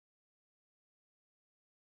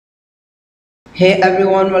Hey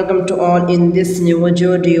everyone, welcome to all. In this new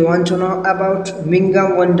video, do you want to know about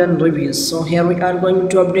Minga London Reviews? So here we are going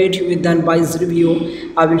to update you with the unbiased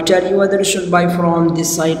review. I will tell you whether you should buy from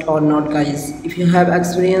this site or not, guys. If you have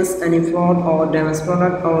experienced any fraud or damaged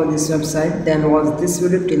product over this website, then watch this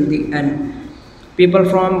video till the end. People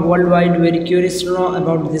from worldwide very curious to know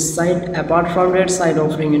about this site. Apart from that site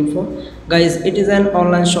offering info, guys, it is an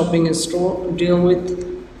online shopping store dealing with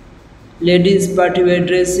ladies party-wear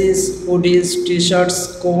dresses, hoodies,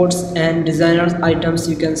 t-shirts, coats and designer items.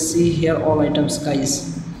 You can see here all items,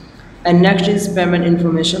 guys. And next is payment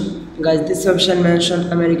information, guys. This option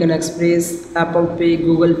mentioned American Express, Apple Pay,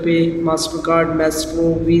 Google Pay, MasterCard,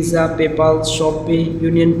 Maestro, Visa, Paypal, ShopPay,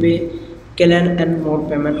 Union Pay, Kelen and more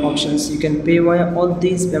payment options. You can pay via all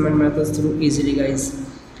these payment methods through easily, guys.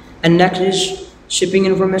 And next is shipping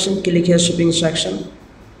information. Click here shipping section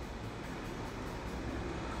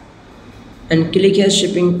and click here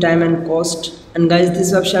shipping time and cost. And guys,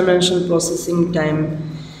 this website mentioned processing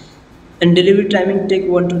time and delivery timing take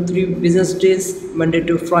 1 to 3 business days, Monday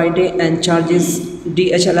to Friday, and charges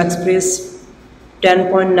DHL Express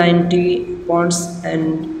 10.90 pounds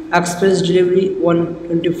and express delivery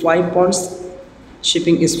 125 pounds.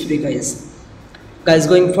 Shipping is free, guys.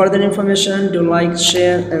 Going further information, do like,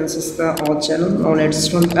 share and subscribe our channel. Now let's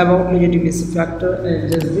talk about legitimacy factor.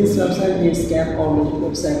 And just this website is scam or legit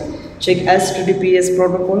website. Check HTTPS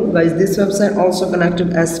protocol, guys. This website also connected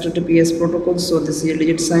HTTPS protocol, so this is a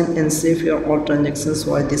legit sign and save your all transactions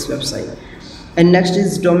via this website. And next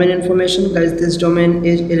is domain information, guys. This domain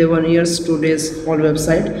is 11 years 2 days old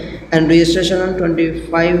website and registration on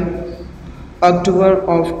 25 October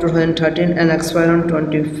of 2013 and expire on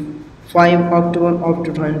 25 October of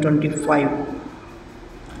 2025.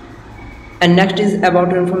 And next is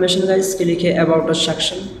about information, guys. Click here about us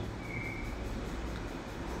section.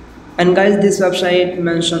 And guys, this website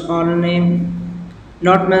mention owner name,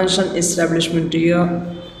 not mention establishment year,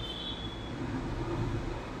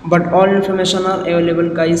 but all information are available,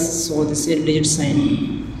 guys. So this is a legit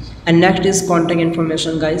sign. And next is contact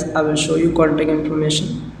information, guys. I will show you contact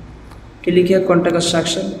information. Click here contact us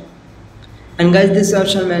section. And guys, this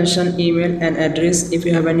website mention email and address. If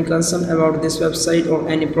you have any concern about this website or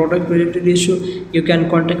any product related issue, you can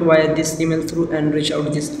contact via this email through and reach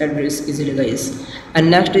out this address easily, guys.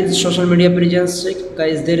 And next is social media presence check,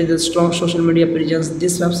 guys. There is a strong social media presence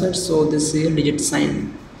this website, so this is a legit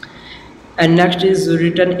sign. And next is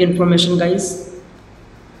return information, guys.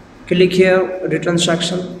 Click here return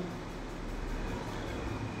section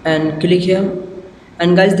and click here.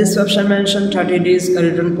 And guys, this website mentioned 30 days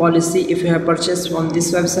return policy. If you have purchased from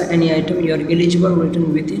this website any item, you are eligible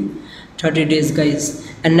return within 30 days,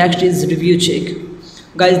 guys. And next is review check,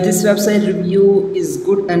 guys. This website review is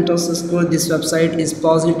good and total score this website is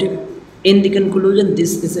positive. In the conclusion,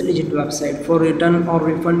 this is a legit website. For return or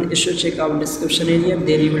refund issue, check our description area.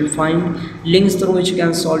 There you will find links through which you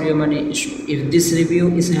can solve your money issue. If this review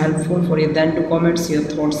is helpful for you, then to comment your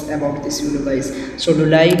thoughts about this video, guys. So do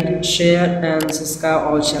like, share and subscribe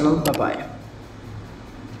our channel. Bye bye.